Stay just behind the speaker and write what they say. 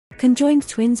Conjoined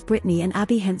twins Brittany and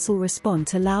Abby Hensel respond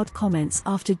to loud comments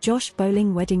after Josh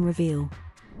Bowling wedding reveal.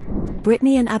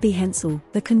 Brittany and Abby Hensel,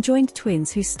 the conjoined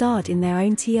twins who starred in their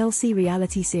own TLC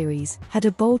reality series, had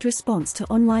a bold response to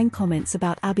online comments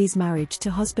about Abby's marriage to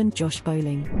husband Josh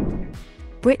Bowling.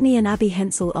 Brittany and Abby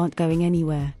Hensel aren't going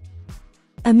anywhere.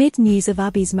 Amid news of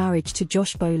Abby's marriage to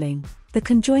Josh Bowling, the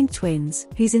conjoined twins,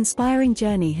 whose inspiring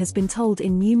journey has been told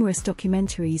in numerous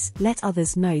documentaries, let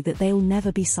others know that they'll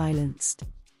never be silenced.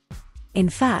 In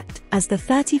fact, as the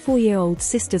 34-year-old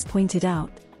sisters pointed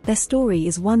out, their story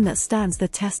is one that stands the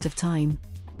test of time.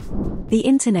 The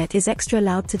internet is extra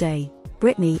loud today,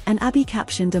 Brittany and Abby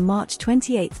captioned a March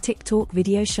 28 TikTok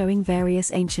video showing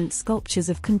various ancient sculptures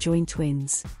of conjoined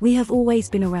twins. "We have always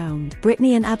been around."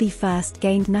 Brittany and Abby first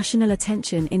gained national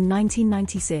attention in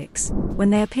 1996, when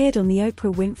they appeared on the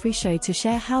Oprah Winfrey Show to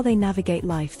share how they navigate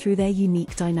life through their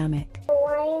unique dynamic. The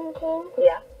Lion King?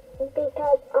 Yeah.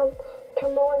 Because,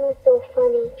 Timon is so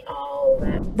funny.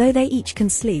 Oh, Though they each can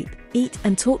sleep, eat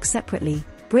and talk separately,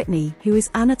 Brittany, who is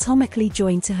anatomically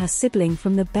joined to her sibling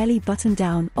from the belly button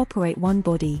down, operate one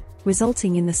body,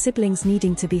 resulting in the siblings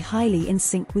needing to be highly in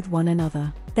sync with one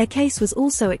another. Their case was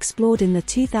also explored in the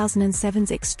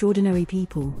 2007's Extraordinary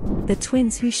People, the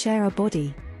twins who share a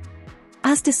body.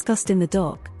 As discussed in the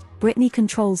doc, Brittany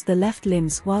controls the left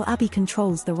limbs while Abby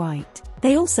controls the right.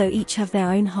 They also each have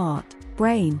their own heart,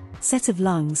 brain, set of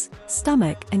lungs,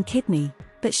 stomach and kidney,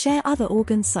 but share other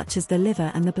organs such as the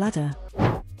liver and the bladder.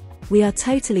 "We are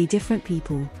totally different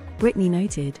people," Brittany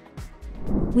noted.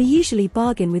 "We usually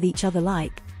bargain with each other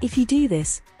like, if you do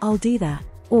this, I'll do that,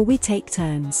 or we take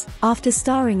turns." After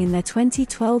starring in their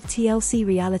 2012 TLC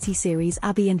reality series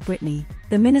Abby and Brittany,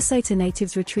 the Minnesota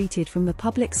natives retreated from the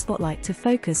public spotlight to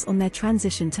focus on their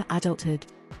transition to adulthood.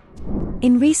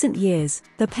 In recent years,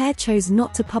 the pair chose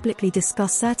not to publicly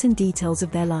discuss certain details of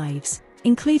their lives,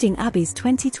 including Abby's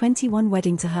 2021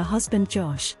 wedding to her husband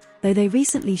Josh, though they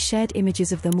recently shared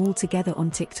images of them all together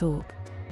on TikTok.